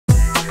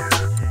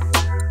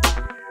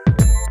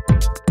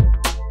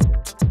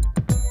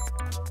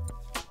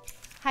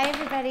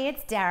everybody,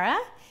 it's Dara,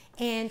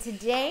 and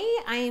today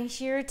I am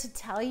here to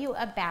tell you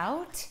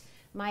about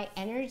my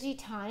energy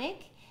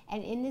tonic.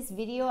 And in this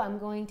video I'm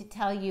going to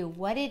tell you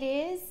what it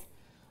is,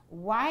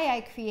 why I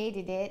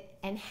created it,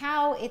 and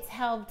how it's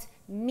helped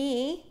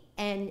me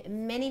and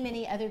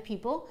many other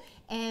people,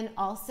 and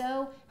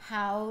also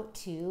how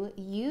to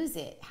use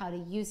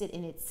it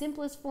in its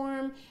simplest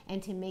form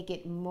and to make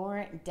it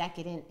more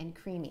decadent and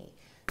creamy.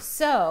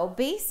 So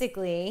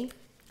basically,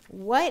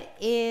 what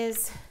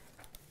is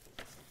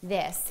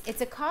this?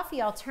 It's a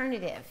coffee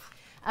alternative.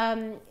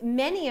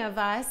 Many of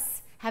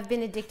us have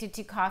been addicted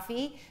to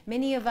coffee.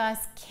 Many of us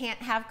can't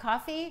have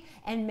coffee,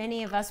 and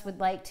many of us would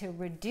like to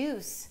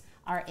reduce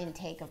our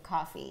intake of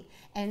coffee.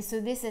 And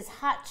so this is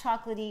hot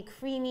chocolatey,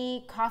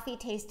 creamy, coffee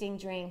tasting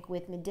drink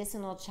with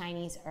medicinal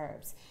Chinese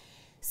herbs.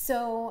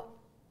 So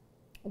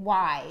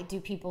why do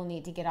people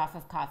need to get off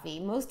of coffee?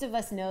 Most of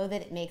us know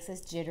that it makes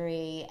us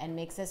jittery and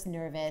makes us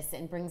nervous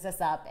and brings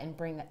us up and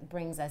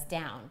brings us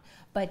down.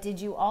 But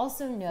did you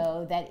also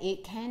know that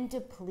it can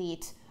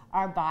deplete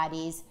our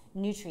body's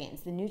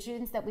nutrients? The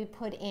nutrients that we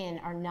put in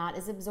are not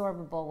as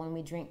absorbable when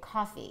we drink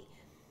coffee.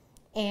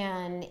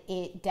 And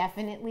it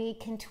definitely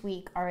can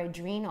tweak our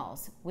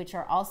adrenals, which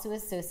are also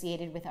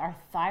associated with our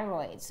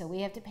thyroid. So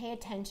we have to pay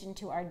attention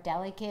to our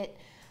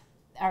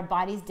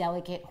body's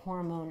delicate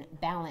hormone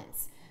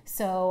balance.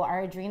 So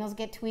our adrenals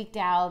get tweaked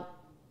out,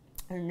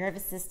 our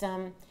nervous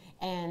system,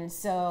 and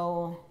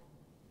so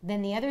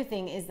then the other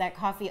thing is that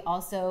coffee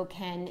also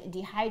can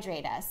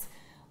dehydrate us,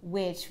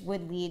 which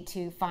would lead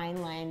to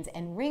fine lines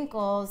and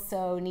wrinkles.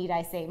 So need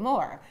I say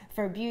more?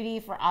 For beauty,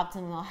 for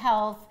optimal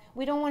health,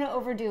 we don't want to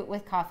overdo it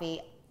with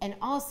coffee. And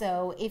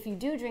also, if you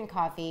do drink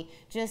coffee,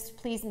 just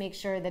please make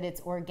sure that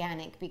it's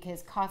organic,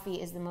 because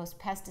coffee is the most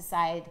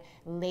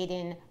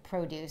pesticide-laden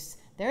produce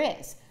there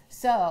is.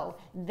 So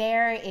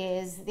there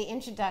is the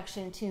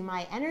introduction to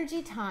my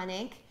energy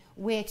tonic,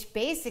 which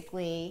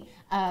basically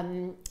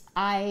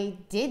I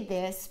did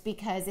this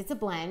because it's a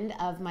blend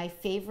of my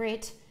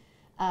favorite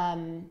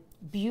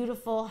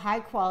beautiful,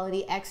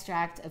 high-quality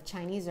extract of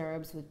Chinese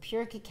herbs with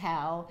pure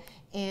cacao.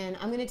 And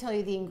I'm going to tell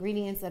you the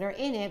ingredients that are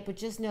in it, but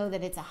just know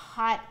that it's a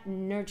hot,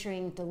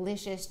 nurturing,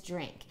 delicious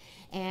drink.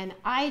 And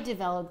I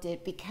developed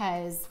it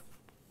because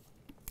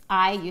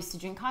I used to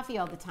drink coffee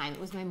all the time. It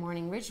was my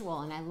morning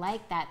ritual, and I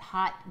like that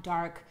hot,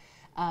 dark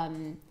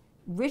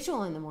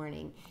ritual in the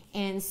morning.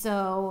 And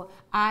so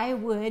I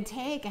would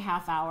take a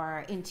half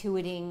hour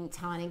intuiting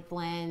tonic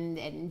blend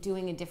and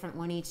doing a different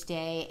one each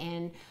day.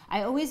 And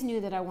I always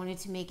knew that I wanted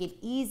to make it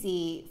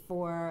easy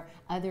for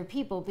other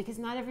people, because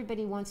not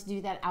everybody wants to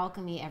do that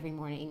alchemy every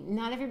morning.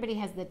 Not everybody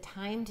has the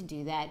time to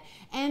do that.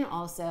 And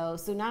also,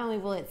 so not only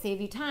will it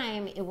save you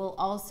time, it will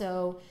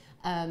also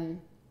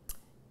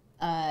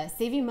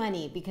save you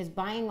money, because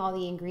buying all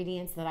the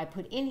ingredients that I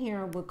put in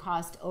here would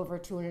cost over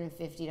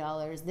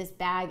 $250. This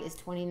bag is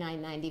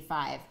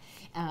 $29.95,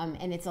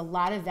 and it's a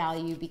lot of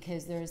value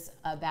because there's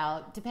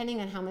about,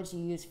 depending on how much you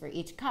use for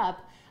each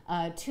cup,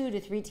 2 to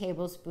 3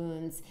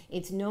 tablespoons.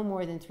 It's no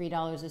more than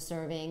 $3 a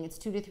serving. It's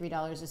 $2 to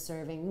 $3 a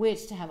serving,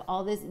 which, to have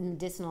all this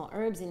medicinal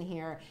herbs in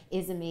here,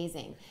 is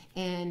amazing.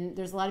 And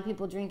there's a lot of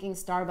people drinking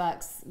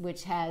Starbucks,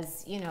 which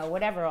has, you know,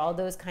 whatever, all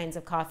those kinds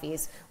of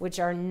coffees, which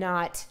are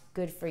not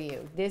good for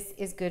you. This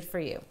is good for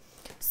you.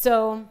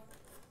 So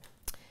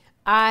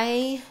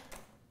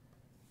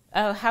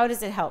how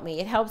does it help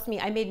me? It helps me.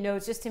 I made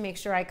notes just to make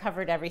sure I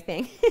covered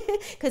everything,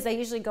 because I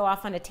usually go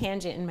off on a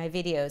tangent in my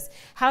videos.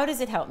 How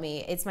does it help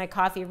me? It's my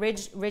coffee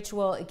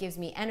ritual. It gives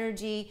me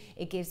energy.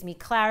 It gives me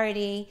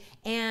clarity.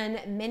 And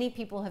many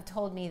people have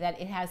told me that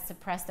it has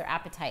suppressed their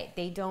appetite.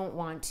 They don't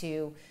want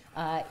to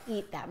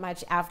eat that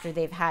much after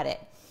they've had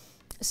it.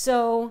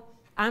 So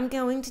I'm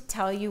going to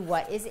tell you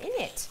what is in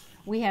it.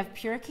 We have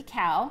pure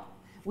cacao.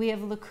 We have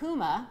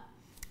lucuma,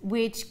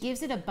 which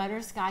gives it a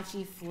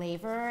butterscotchy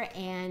flavor,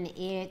 and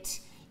it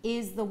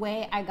is the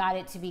way I got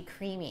it to be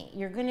creamy.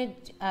 You're gonna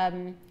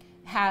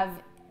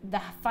have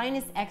the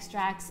finest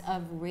extracts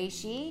of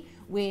reishi,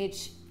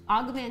 which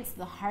augments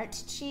the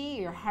heart chi,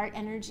 your heart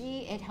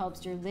energy. It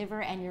helps your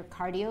liver and your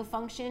cardio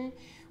function.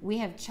 We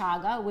have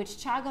chaga, which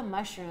chaga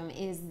mushroom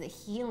is the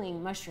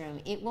healing mushroom.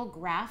 It will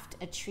graft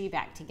a tree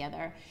back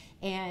together.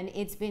 And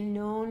it's been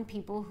known,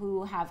 people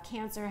who have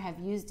cancer have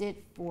used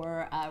it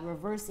for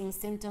reversing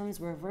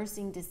symptoms,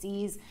 reversing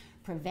disease,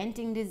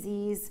 preventing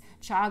disease.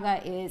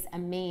 Chaga is a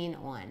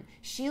main one.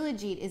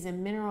 Shilajit is a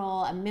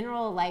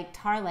mineral-like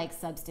tar-like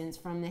substance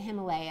from the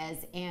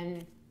Himalayas,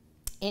 and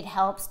it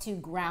helps to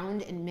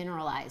ground and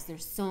mineralize.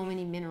 There's so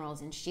many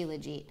minerals in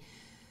Shilajit.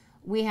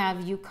 We have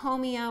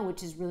eucomia,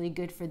 which is really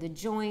good for the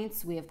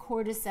joints. We have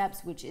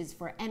cordyceps, which is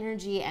for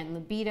energy and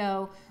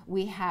libido.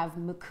 We have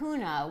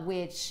mucuna,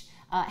 which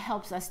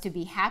helps us to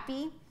be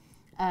happy.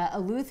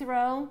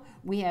 Eleuthero.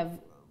 We have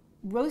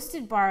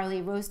roasted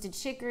barley, roasted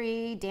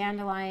chicory,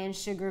 dandelion,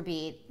 sugar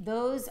beet.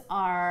 Those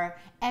are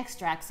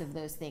extracts of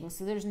those things.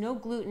 So there's no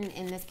gluten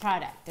in this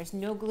product. There's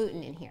no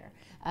gluten in here.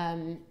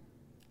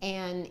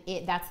 And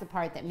that's the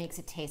part that makes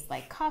it taste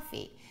like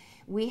coffee.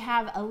 We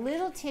have a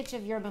little titch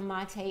of yerba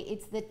mate.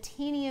 It's the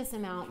teeniest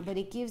amount, but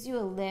it gives you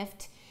a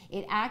lift.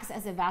 It acts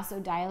as a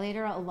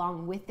vasodilator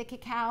along with the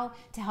cacao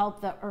to help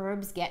the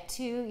herbs get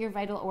to your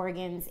vital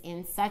organs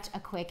in such a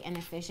quick and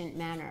efficient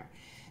manner.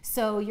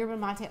 So yerba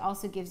mate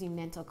also gives you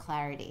mental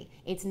clarity.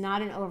 It's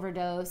not an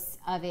overdose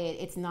of it.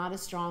 It's not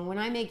as strong. When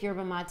I make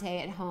yerba mate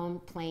at home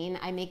plain,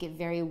 I make it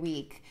very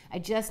weak. I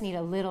just need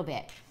a little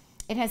bit.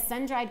 It has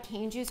sun-dried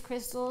cane juice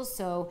crystals,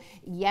 so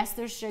yes,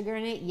 there's sugar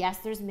in it. Yes,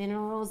 there's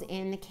minerals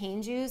in the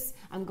cane juice.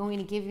 I'm going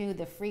to give you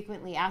the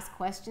frequently asked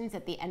questions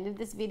at the end of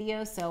this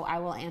video, so I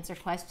will answer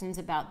questions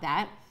about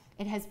that.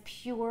 It has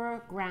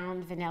pure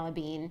ground vanilla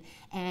bean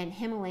and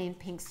Himalayan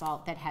pink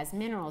salt that has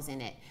minerals in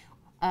it.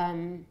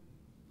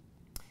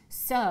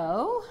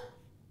 So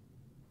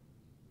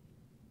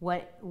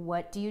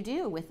what do you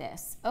do with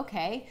this?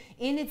 Okay,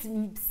 in its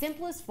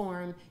simplest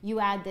form, you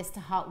add this to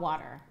hot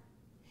water.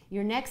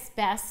 Your next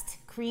best,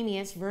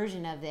 creamiest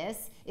version of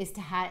this is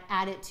to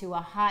add it to a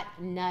hot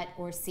nut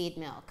or seed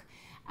milk.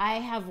 I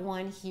have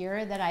one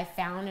here that I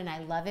found and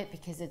I love it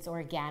because it's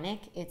organic.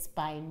 It's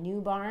by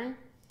New Barn.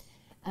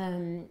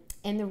 And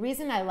the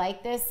reason I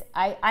like this,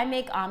 I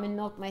make almond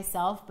milk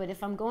myself, but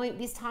if I'm going,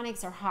 these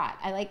tonics are hot.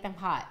 I like them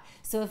hot.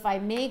 So if I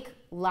make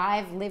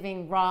live,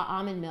 living, raw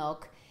almond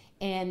milk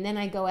and then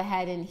I go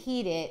ahead and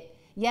heat it,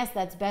 yes,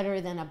 that's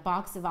better than a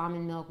box of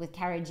almond milk with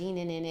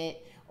carrageenan in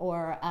it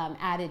or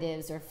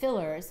additives or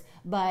fillers.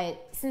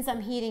 But since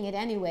I'm heating it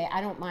anyway, I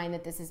don't mind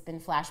that this has been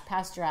flash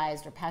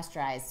pasteurized or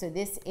pasteurized. So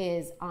this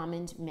is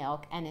almond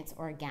milk and it's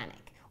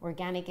organic.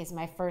 Organic is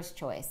my first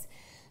choice.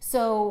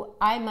 So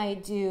I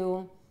might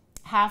do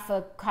half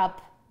a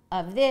cup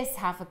of this,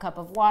 half a cup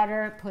of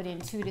water, put in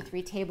 2 to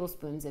 3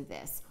 tablespoons of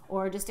this,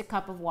 or just a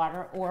cup of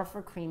water, or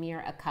for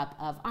creamier, a cup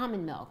of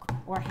almond milk,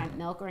 or hemp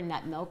milk, or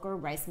nut milk, or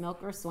rice milk,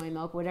 or soy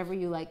milk, whatever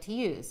you like to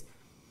use,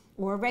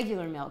 or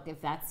regular milk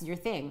if that's your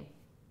thing.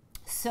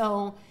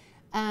 So,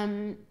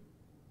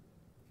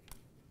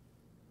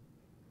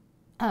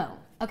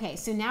 okay,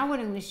 so now what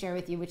I'm going to share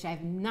with you, which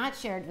I've not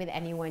shared with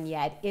anyone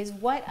yet, is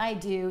what I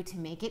do to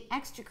make it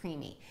extra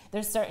creamy.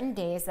 There's certain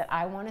days that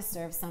I want to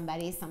serve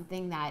somebody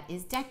something that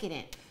is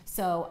decadent.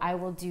 So I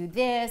will do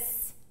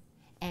this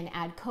and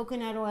add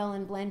coconut oil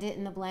and blend it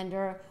in the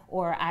blender,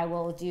 or I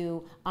will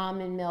do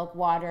almond milk,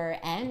 water,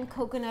 and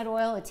coconut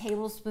oil, a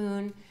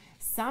tablespoon.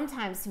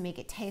 Sometimes to make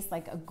it taste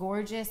like a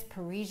gorgeous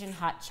Parisian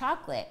hot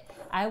chocolate,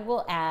 I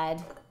will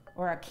add,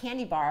 or a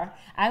candy bar,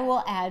 I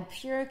will add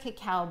pure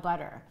cacao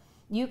butter.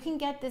 You can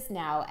get this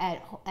now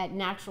at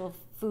natural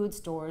food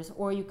stores,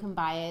 or you can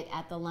buy it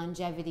at the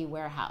Longevity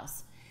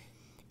Warehouse.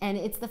 And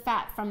it's the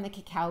fat from the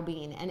cacao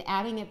bean, and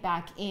adding it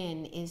back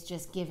in is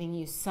just giving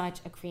you such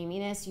a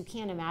creaminess. You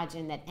can't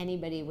imagine that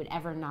anybody would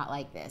ever not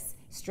like this.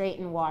 Straight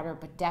in water,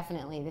 but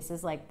definitely this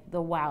is like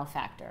the wow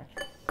factor.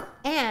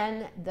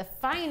 And the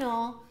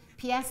final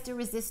pièce de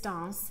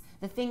résistance,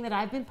 the thing that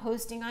I've been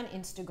posting on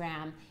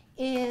Instagram,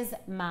 is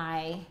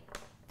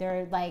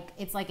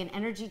it's like an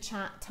energy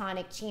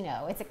tonic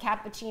chino. It's a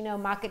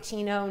cappuccino,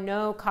 macchiato,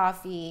 no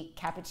coffee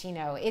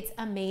cappuccino. It's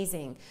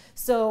amazing.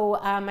 So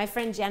my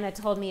friend Jenna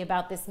told me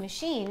about this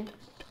machine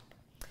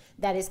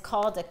that is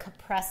called a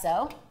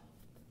Capresso.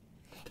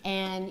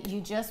 And you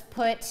just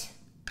put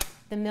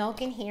the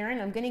milk in here,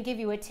 and I'm going to give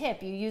you a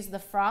tip. You use the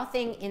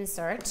frothing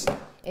insert.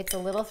 It's a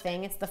little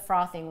thing. It's the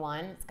frothing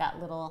one. It's got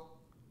little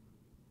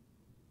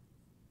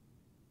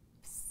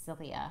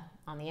cilia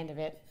on the end of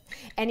it.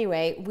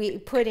 Anyway, we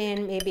put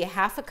in maybe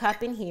half a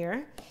cup in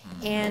here,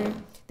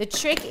 and the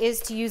trick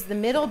is to use the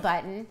middle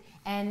button,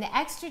 and the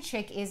extra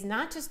trick is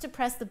not just to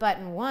press the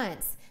button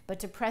once, but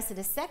to press it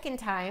a second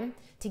time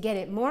to get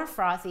it more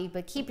frothy,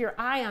 but keep your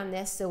eye on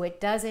this so it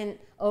doesn't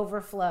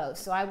overflow.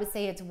 So I would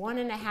say it's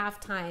 1.5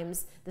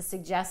 times the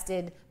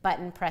suggested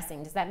button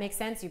pressing. Does that make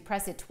sense? You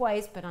press it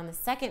twice, but on the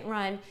second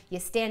run, you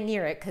stand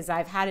near it because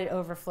I've had it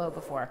overflow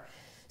before.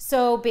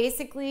 So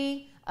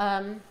basically,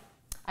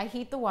 I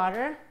heat the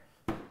water.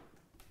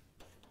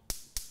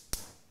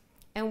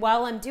 And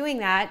while I'm doing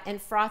that and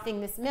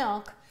frothing this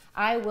milk,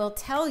 I will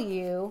tell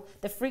you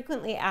the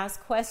frequently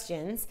asked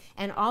questions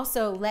and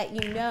also let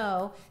you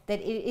know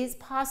that it is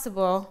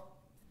possible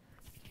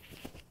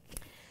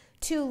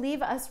to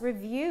leave us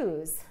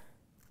reviews.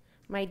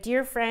 My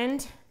dear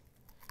friend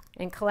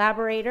and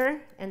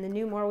collaborator and the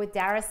new More with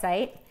Dara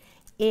site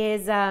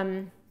has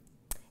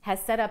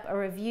set up a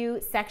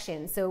review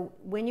section. So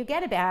when you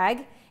get a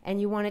bag and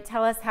you want to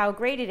tell us how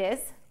great it is,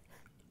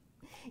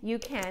 you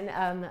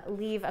can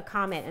leave a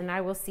comment and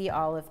I will see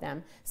all of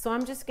them. So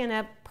I'm just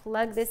gonna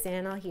plug this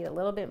in. I'll heat a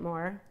little bit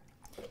more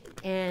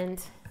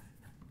and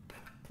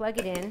plug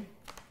it in.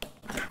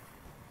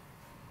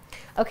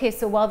 Okay,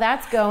 so while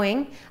that's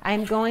going,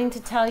 I'm going to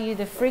tell you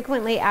the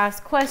frequently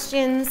asked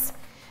questions.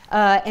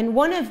 And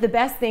one of the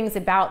best things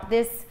about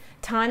this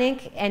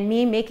tonic and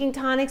me making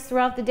tonics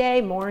throughout the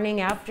day,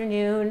 morning,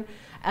 afternoon,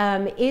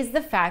 is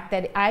the fact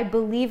that I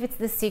believe it's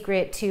the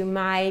secret to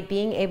my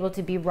being able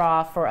to be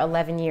raw for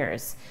 11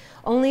 years.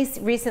 Only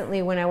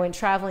recently when I went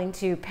traveling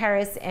to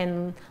Paris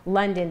and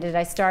London did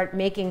I start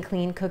making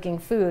clean cooking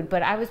food,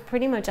 but I was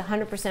pretty much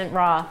 100%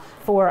 raw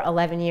for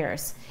 11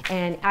 years.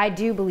 And I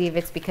do believe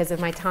it's because of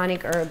my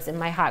tonic herbs and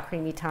my hot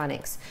creamy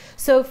tonics.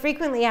 So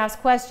frequently asked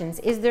questions,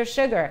 is there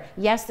sugar?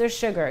 Yes, there's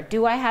sugar.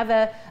 Do I have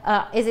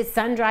is it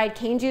sun-dried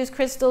cane juice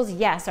crystals?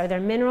 Yes. Are there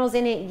minerals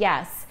in it?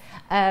 Yes.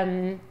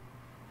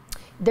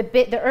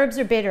 The herbs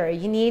are bitter.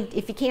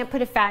 If you can't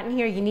put a fat in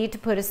here, you need to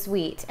put a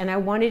sweet. And I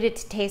wanted it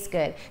to taste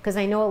good because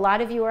I know a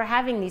lot of you are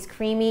having these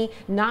creamy,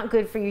 not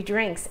good for you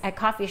drinks at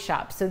coffee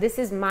shops. So this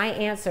is my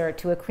answer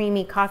to a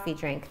creamy coffee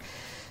drink.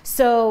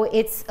 So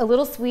it's a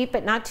little sweet,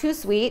 but not too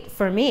sweet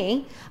for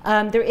me.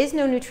 There is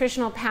no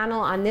nutritional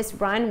panel on this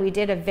run. We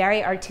did a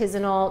very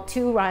artisanal,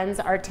 2 runs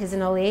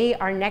artisanally.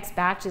 Our next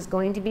batch is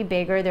going to be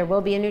bigger. There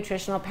will be a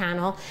nutritional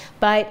panel.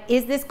 But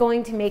is this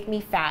going to make me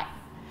fat?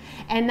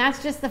 And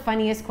that's just the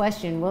funniest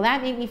question. Will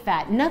that make me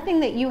fat? Nothing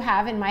that you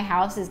have in my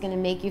house is going to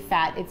make you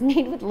fat. It's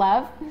made with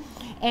love,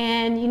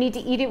 and you need to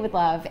eat it with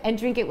love and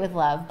drink it with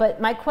love. But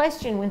my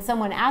question when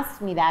someone asks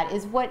me that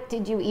is, what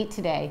did you eat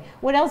today?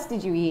 What else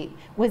did you eat?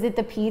 Was it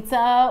the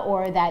pizza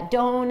or that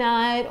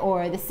donut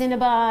or the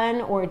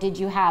Cinnabon, or did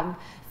you have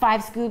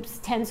 5 scoops,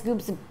 10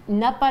 scoops of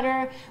nut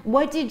butter?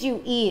 What did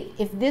you eat?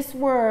 If this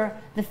were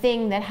the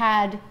thing that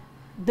had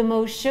the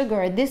most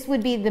sugar, this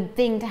would be the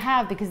thing to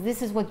have, because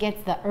this is what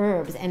gets the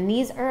herbs, and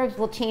these herbs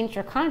will change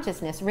your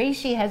consciousness.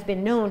 Reishi has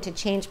been known to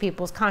change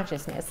people's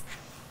consciousness.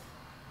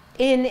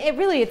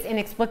 It's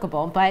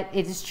inexplicable, but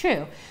it is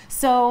true.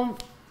 So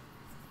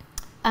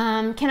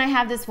can I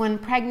have this one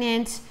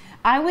pregnant?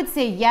 I would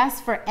say yes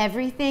for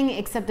everything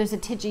except there's a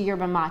tija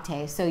yerba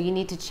mate, so you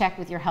need to check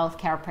with your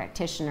healthcare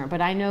practitioner.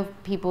 But I know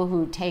people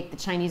who take the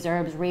Chinese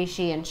herbs,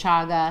 reishi and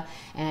chaga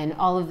and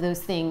all of those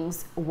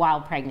things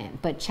while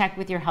pregnant, but check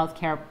with your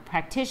healthcare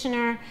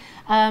practitioner.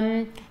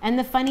 And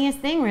the funniest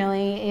thing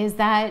really is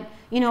that,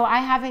 you know, I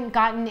haven't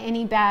gotten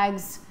any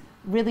bags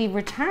really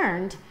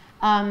returned,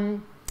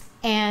 and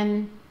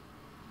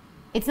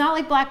it's not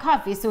like black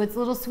coffee, so it's a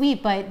little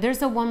sweet, but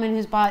there's a woman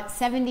who's bought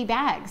 70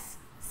 bags.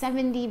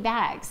 70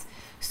 bags.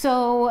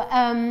 So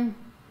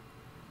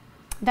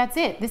that's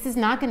it. This is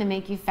not going to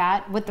make you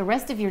fat. What the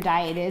rest of your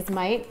diet is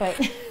might, but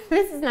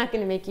this is not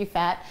going to make you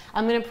fat.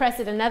 I'm going to press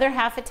it another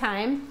half a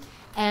time,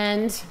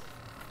 and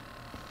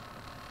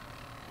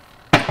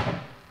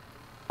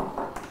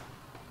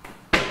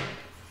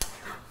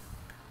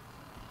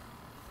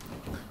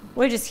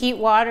we'll just heat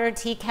water,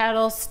 tea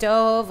kettle,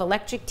 stove,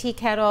 electric tea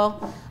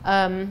kettle.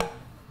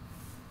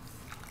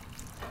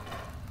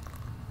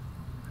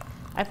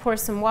 I pour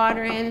some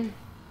water in.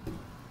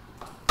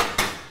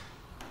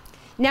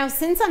 Now,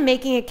 since I'm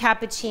making a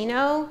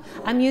cappuccino,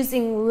 I'm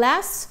using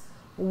less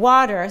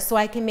water so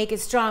I can make it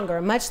stronger.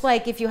 Much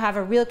like if you have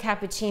a real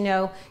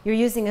cappuccino, you're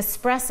using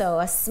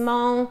espresso, a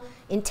small,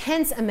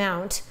 intense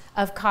amount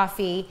of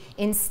coffee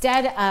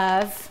instead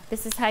of,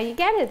 this is how you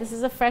get it. This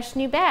is a fresh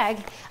new bag.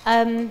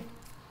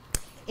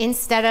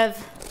 Instead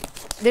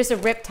of, there's a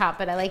rip top,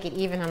 but I like it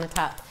even on the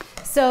top.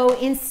 So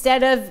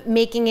instead of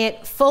making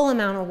it full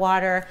amount of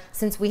water,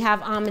 since we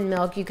have almond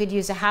milk, you could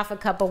use a half a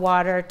cup of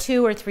water,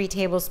 2 or 3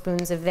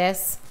 tablespoons of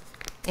this,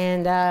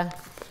 and I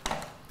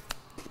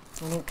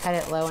didn't cut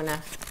it low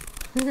enough.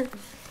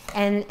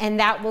 and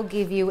that will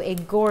give you a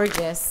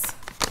gorgeous,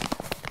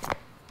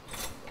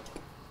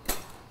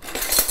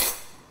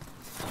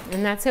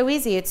 and that's so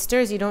easy. It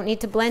stirs. You don't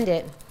need to blend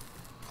it.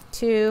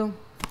 2,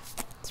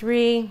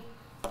 3.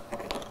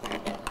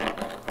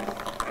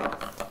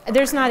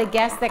 There's not a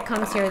guest that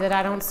comes here that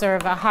I don't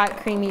serve a hot,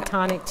 creamy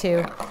tonic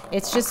to.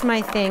 It's just my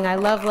thing. I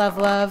love, love,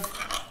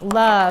 love,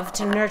 love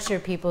to nurture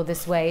people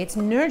this way. It's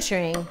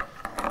nurturing.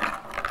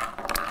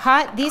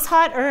 These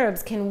hot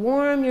herbs can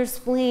warm your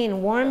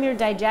spleen, warm your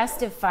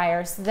digestive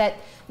fire, so that,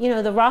 you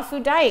know, the raw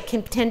food diet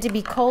can tend to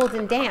be cold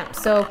and damp.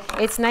 So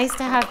it's nice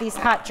to have these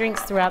hot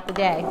drinks throughout the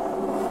day.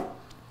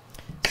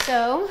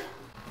 So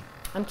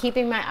I'm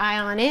keeping my eye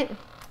on it.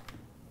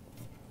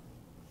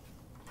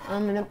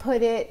 I'm gonna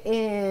put it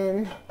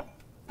in,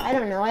 I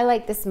don't know, I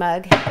like this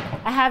mug.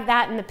 I have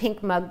that in the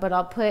pink mug, but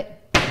I'll put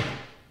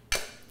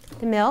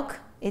the milk.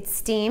 It's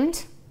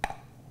steamed.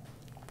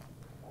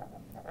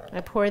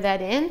 I pour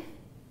that in.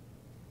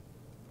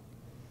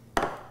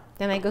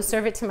 Then I go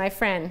serve it to my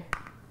friend.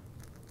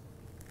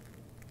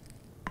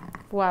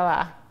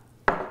 Voila.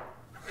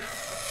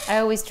 I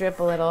always drip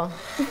a little.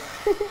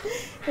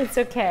 It's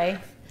okay.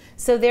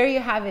 So there you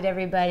have it,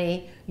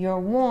 everybody. Your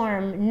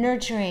warm,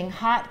 nurturing,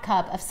 hot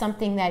cup of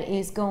something that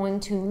is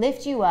going to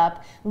lift you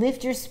up,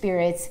 lift your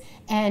spirits,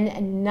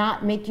 and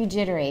not make you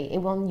jittery. You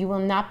will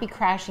not be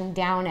crashing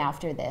down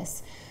after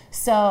this.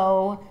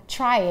 So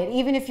try it.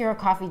 Even if you're a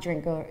coffee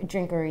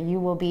drinker, you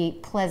will be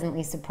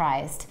pleasantly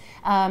surprised.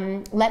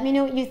 Let me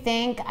know what you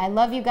think. I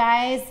love you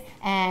guys,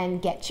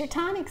 and get your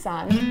tonics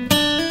on.